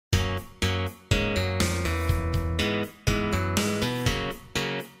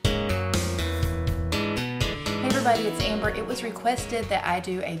everybody, it's Amber. It was requested that I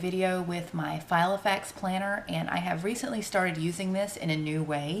do a video with my Filofax planner, and I have recently started using this in a new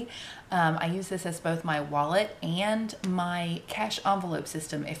way. I use this as both my wallet and my cash envelope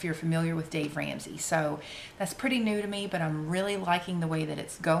system, if you're familiar with Dave Ramsey. So that's pretty new to me, but I'm really liking the way that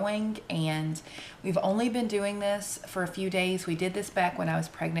it's going, and we've only been doing this for a few days. We did this back when I was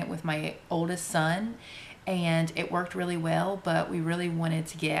pregnant with my oldest son, and it worked really well, but we really wanted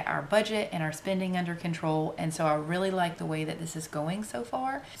to get our budget and our spending under control, and so I really like the way that this is going so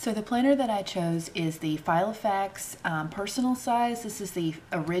far. So the planner that I chose is the Filofax personal size. This is the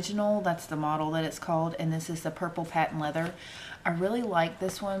original, that's the model that it's called, and this is the purple patent leather. I really like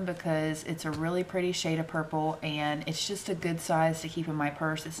this one because it's a really pretty shade of purple, and it's just a good size to keep in my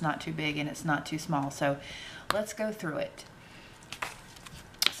purse. It's not too big and it's not too small. So let's go through it.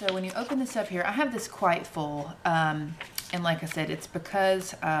 So when you open this up here, I have this quite full, and like I said, it's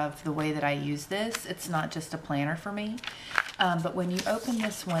because of the way that I use this. It's not just a planner for me, but when you open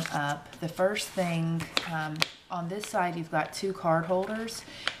this one up, the first thing, on this side you've got two card holders,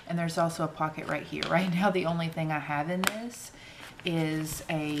 and there's also a pocket right here. Right now the only thing I have in this is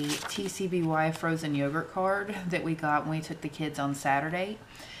a TCBY frozen yogurt card that we got when we took the kids on Saturday.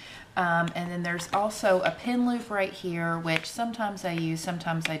 And then there's also a pin loop right here, which sometimes I use,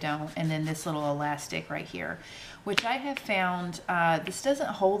 sometimes I don't. And then this little elastic right here, which I have found, this doesn't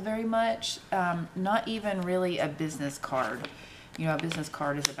hold very much, not even really a business card. You know, a business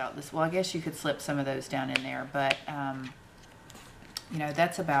card is about this. Well, I guess you could slip some of those down in there, but, you know,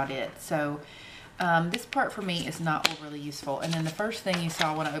 that's about it. So this part for me is not overly useful. And then the first thing you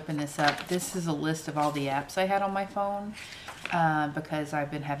saw when I opened this up, this is a list of all the apps I had on my phone. Because I've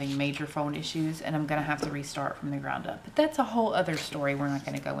been having major phone issues and I'm gonna have to restart from the ground up, but that's a whole other story we're not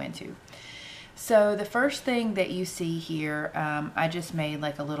gonna go into. So the first thing that you see here, I just made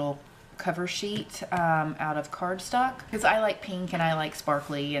like a little cover sheet out of cardstock because I like pink and I like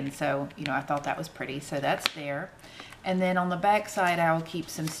sparkly, and so, you know, I thought that was pretty, so that's there. And then on the back side I will keep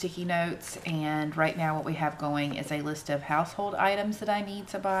some sticky notes, and right now what we have going is a list of household items that I need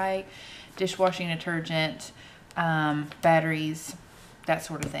to buy: dishwashing detergent, batteries, that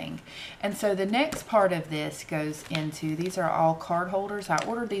sort of thing. And so the next part of this goes into, these are all card holders. I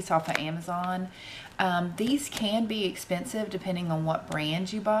ordered these off of Amazon. These can be expensive depending on what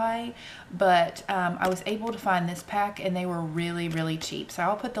brand you buy, but I was able to find this pack and they were really, really cheap. So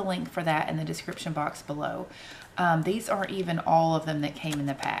I'll put the link for that in the description box below. These aren't even all of them that came in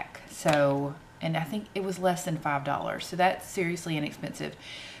the pack. So, and I think it was less than $5. So that's seriously inexpensive.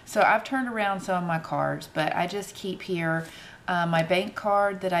 So I've turned around some of my cards, but I just keep here. My bank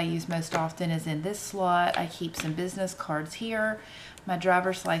card that I use most often is in this slot. I keep some business cards here. My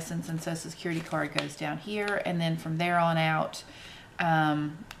driver's license and social security card goes down here. And then from there on out,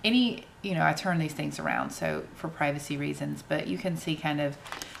 you know, I turn these things around so for privacy reasons, but you can see kind of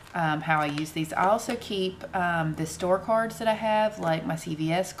how I use these. I also keep the store cards that I have, like my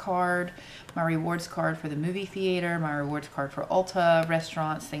CVS card, my rewards card for the movie theater, my rewards card for Ulta,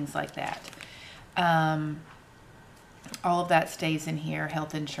 restaurants, things like that. All of that stays in here.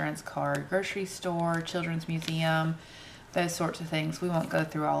 Health insurance card, grocery store, children's museum, those sorts of things. We won't go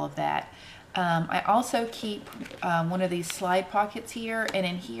through all of that. I also keep one of these slide pockets here, and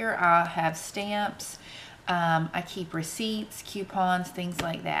in here I have stamps. I keep receipts, coupons, things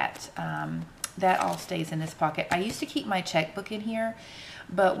like that. That all stays in this pocket. I used to keep my checkbook in here,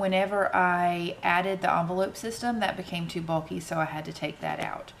 but whenever I added the envelope system, that became too bulky, so I had to take that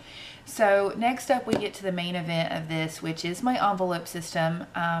out. So next up we get to the main event of this, which is my envelope system.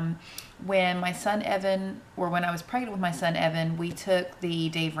 When my son Evan, or when I was pregnant with my son Evan, we took the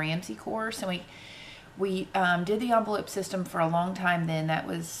Dave Ramsey course, and we did the envelope system for a long time then. That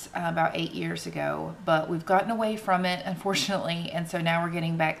was about 8 years ago, but we've gotten away from it, unfortunately, and so now we're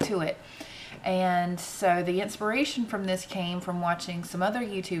getting back to it. And so the inspiration from this came from watching some other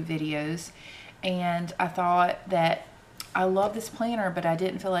YouTube videos, and I thought that I love this planner, but I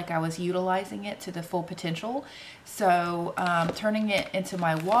didn't feel like I was utilizing it to the full potential. So turning it into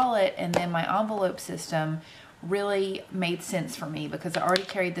my wallet and then my envelope system really made sense for me because I already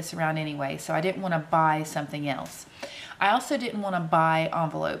carried this around anyway, so I didn't want to buy something else. I also didn't want to buy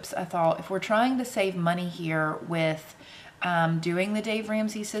envelopes. I thought if we're trying to save money here with doing the Dave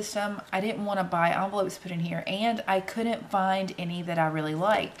Ramsey system, I didn't want to buy envelopes put in here, and I couldn't find any that I really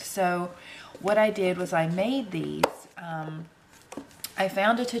liked. So what I did was I made these. I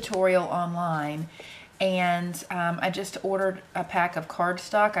found a tutorial online, and I just ordered a pack of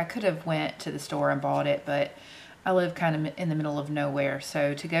cardstock. I could have went to the store and bought it, but I live kind of in the middle of nowhere,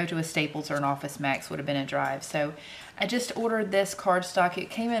 so to go to a Staples or an Office Max would have been a drive. So I just ordered this cardstock.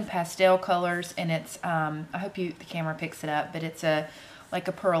 It came in pastel colors, and it's, I hope the camera picks it up, but it's like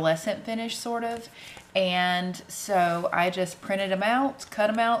a pearlescent finish sort of. And so I just printed them out, cut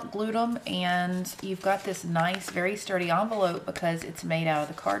them out, glued them, and you've got this nice, very sturdy envelope because it's made out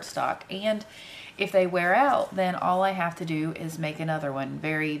of the cardstock. And if they wear out, then all I have to do is make another one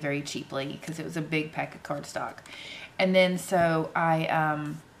very, very cheaply because it was a big pack of cardstock. And then so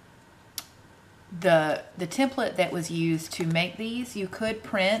the template that was used to make these, you could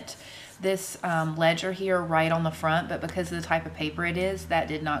print this ledger here right on the front, but because of the type of paper it is, that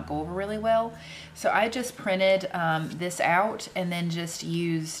did not go over really well. So I just printed this out and then just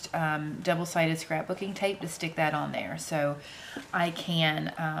used double-sided scrapbooking tape to stick that on there. So I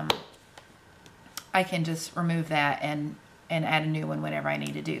can just remove that and add a new one whenever I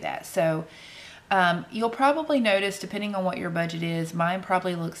need to do that. So you'll probably notice, depending on what your budget is, mine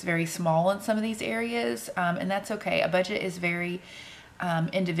probably looks very small in some of these areas, and that's okay. A budget is very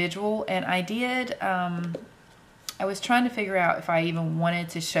individual, and I was trying to figure out if I even wanted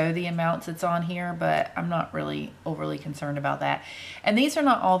to show the amounts that's on here, but I'm not really overly concerned about that. And these are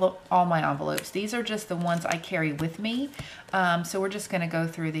not all my envelopes. These are just the ones I carry with me. So we're just going to go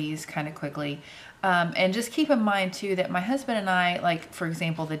through these kind of quickly. And just keep in mind too that my husband and I, like for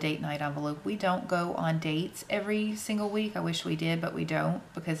example, the date night envelope, we don't go on dates every single week. I wish we did, but we don't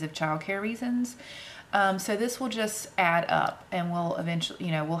because of childcare reasons. So this will just add up, and we'll eventually,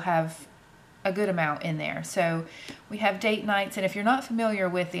 we'll have a good amount in there. So we have date nights, and if you're not familiar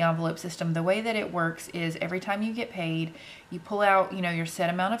with the envelope system, the way that it works is every time you get paid, you pull out, your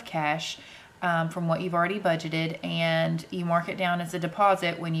set amount of cash from what you've already budgeted, and you mark it down as a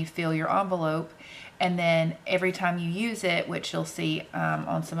deposit when you fill your envelope. And then every time you use it, which you'll see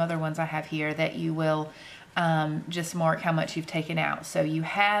on some other ones I have here, that you will just mark how much you've taken out. So you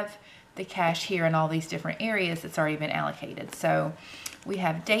have the cash here in all these different areas that's already been allocated. So we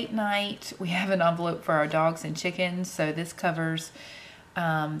have date night, we have an envelope for our dogs and chickens, so this covers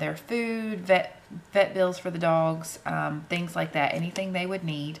their food, vet bills for the dogs, things like that, anything they would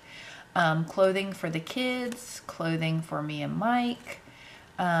need. Clothing for the kids, clothing for me and Mike,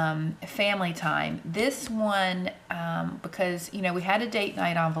 family time. This one, because, we had a date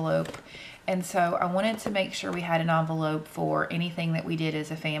night envelope, and so I wanted to make sure we had an envelope for anything that we did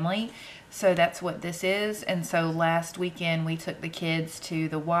as a family. So that's what this is. And so last weekend we took the kids to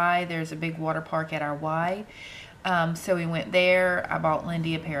the Y. There's a big water park at our Y. So we went there. I bought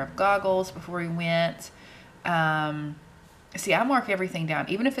Lindy a pair of goggles before we went. See, I mark everything down.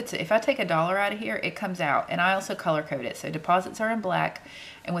 Even if I take $1 out of here, it comes out. And I also color code it. So deposits are in black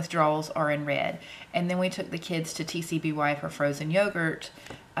and withdrawals are in red. And then we took the kids to TCBY for frozen yogurt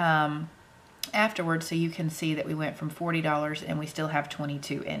afterwards, so you can see that we went from $40 and we still have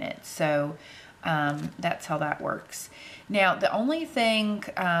 22 in it. So that's how that works. Now the only thing,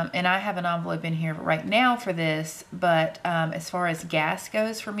 and I have an envelope in here right now for this, but as far as gas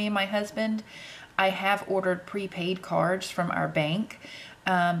goes for me and my husband, I have ordered prepaid cards from our bank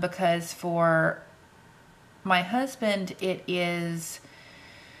because for my husband it is,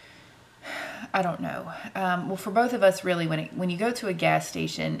 I don't know. Well, for both of us, really, when you go to a gas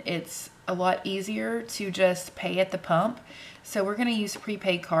station, it's a lot easier to just pay at the pump. So we're going to use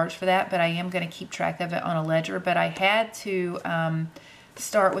prepaid cards for that, but I am going to keep track of it on a ledger. But I had to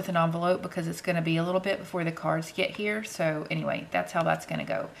start with an envelope because it's going to be a little bit before the cards get here. So anyway, that's how that's going to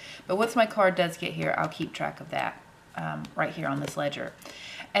go. But once my card does get here, I'll keep track of that right here on this ledger.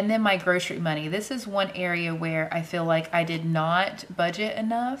 And then my grocery money. This is one area where I feel like I did not budget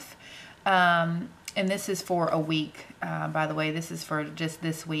enough. And this is for a week, by the way. This is for just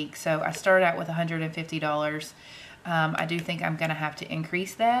this week. So I started out with $150. I do think I'm going to have to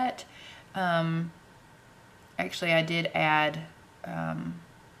increase that. Actually, I did add,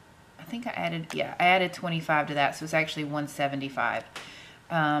 I think I added 25 to that. So it's actually 175.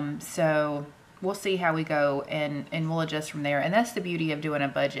 So we'll see how we go, and we'll adjust from there. And that's the beauty of doing a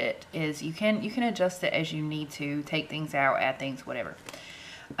budget, is you can adjust it as you need to, take things out, add things, whatever.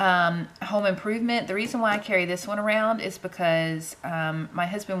 Home improvement. The reason why I carry this one around is because my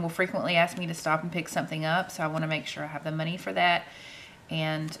husband will frequently ask me to stop and pick something up, so I want to make sure I have the money for that.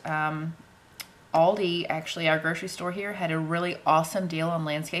 And Aldi, actually our grocery store here, had a really awesome deal on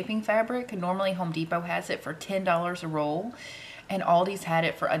landscaping fabric. Normally Home Depot has it for $10 a roll, and Aldi's had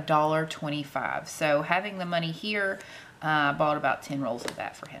it for $1.25. So having the money here, I bought about 10 rolls of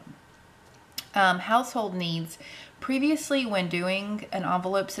that for him. Household needs. Previously, when doing an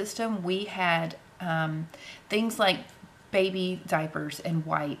envelope system, we had things like baby diapers and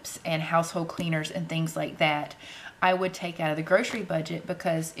wipes and household cleaners and things like that, I would take out of the grocery budget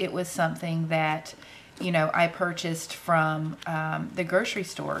because it was something that, you know, I purchased from the grocery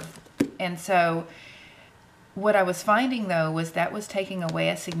store. And so what I was finding though was that was taking away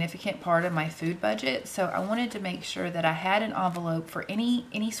a significant part of my food budget. So I wanted to make sure that I had an envelope for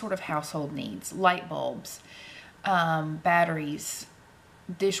any sort of household needs, light bulbs, batteries,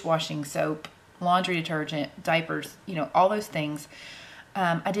 dishwashing soap, laundry detergent, diapers, you know, all those things.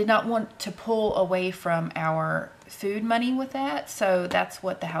 I did not want to pull away from our food money with that. So that's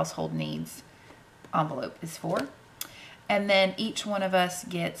what the household needs envelope is for. And then each one of us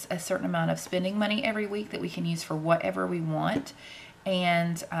gets a certain amount of spending money every week that we can use for whatever we want.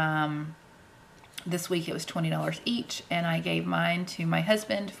 And this week it was $20 each, and I gave mine to my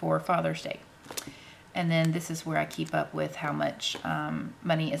husband for Father's Day. And then this is where I keep up with how much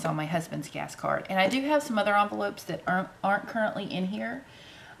money is on my husband's gas card. And I do have some other envelopes that aren't currently in here.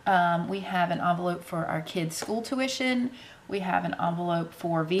 We have an envelope for our kids' school tuition. We have an envelope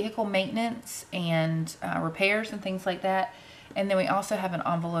for vehicle maintenance and repairs and things like that. And then we also have an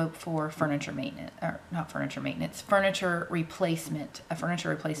envelope for furniture maintenance, or not furniture maintenance, furniture replacement, a furniture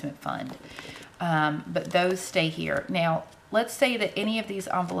replacement fund. But those stay here. Now, let's say that any of these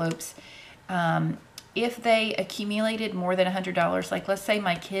envelopes, if they accumulated more than $100, like let's say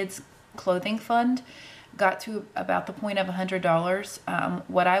my kids' clothing fund got to about the point of $100,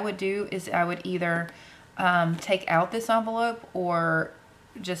 what I would do is I would either take out this envelope or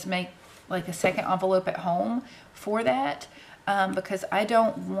just make like a second envelope at home for that, because I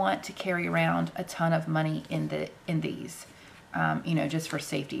don't want to carry around a ton of money in these, you know, just for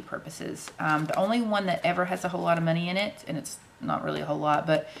safety purposes. The only one that ever has a whole lot of money in it, and it's not really a whole lot,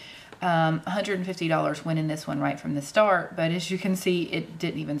 but $150 went in this one right from the start, but as you can see, it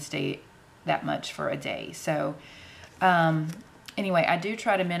didn't even stay that much for a day. So anyway, I do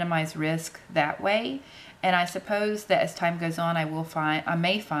try to minimize risk that way, and I suppose that as time goes on, I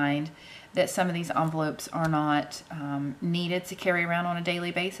may find that some of these envelopes are not needed to carry around on a daily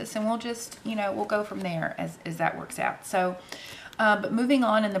basis, and we'll just, you know, we'll go from there as that works out. So but moving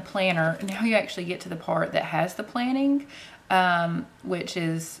on in the planner, now you actually get to the part that has the planning, which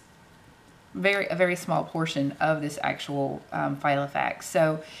is a very small portion of this actual Filofax.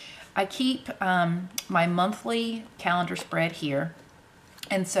 So I keep my monthly calendar spread here.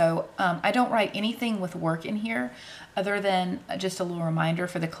 And so I don't write anything with work in here other than just a little reminder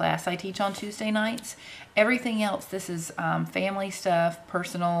for the class I teach on Tuesday nights. Everything else, this is family stuff,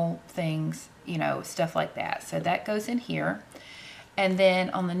 personal things, you know, stuff like that. So that goes in here. And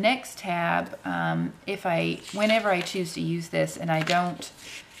then on the next tab, whenever I choose to use this, and I don't,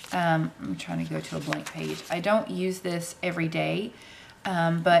 I'm trying to go to a blank page. I don't use this every day.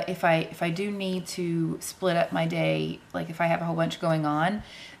 But if I do need to split up my day, like if I have a whole bunch going on,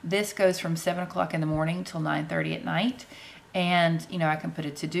 this goes from 7 o'clock in the morning till 9:30 at night. And, you know, I can put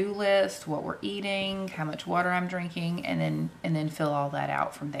a to-do list, what we're eating, how much water I'm drinking, and then fill all that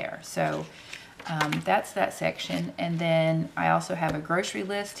out from there. So, that's that section. And then I also have a grocery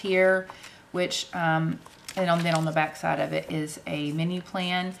list here, which, and then on the back side of it is a menu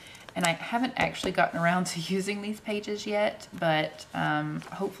plan. And I haven't actually gotten around to using these pages yet, but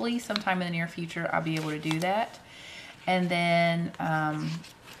hopefully sometime in the near future I'll be able to do that. And then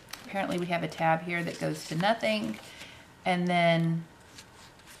apparently we have a tab here that goes to nothing. And then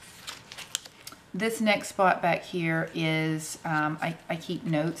this next spot back here is, I keep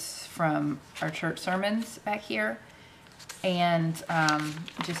notes from our church sermons back here, and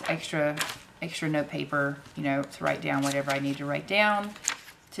just extra note paper, you know, to write down whatever I need to write down.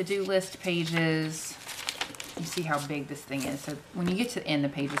 To-do list pages. You see how big this thing is. So when you get to the end, the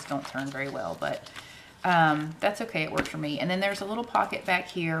pages don't turn very well, but that's okay. It works for me. And then there's a little pocket back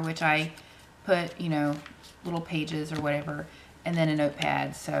here, which I put, you know, little pages or whatever, and then a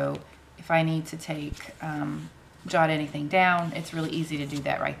notepad. So if I need to jot anything down, it's really easy to do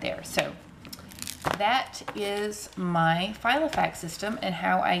that right there. So that is my Filofax system and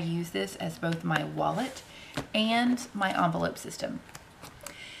how I use this as both my wallet and my envelope system.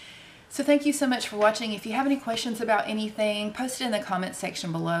 So thank you so much for watching. If you have any questions about anything, post it in the comments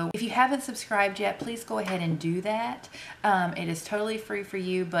section below. If you haven't subscribed yet, please go ahead and do that. It is totally free for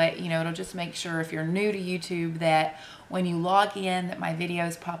you, but you know, it'll just make sure if you're new to YouTube that when you log in that my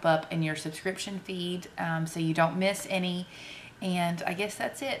videos pop up in your subscription feed, so you don't miss any. And I guess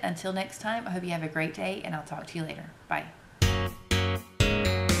that's it. Until next time, I hope you have a great day, and I'll talk to you later. Bye.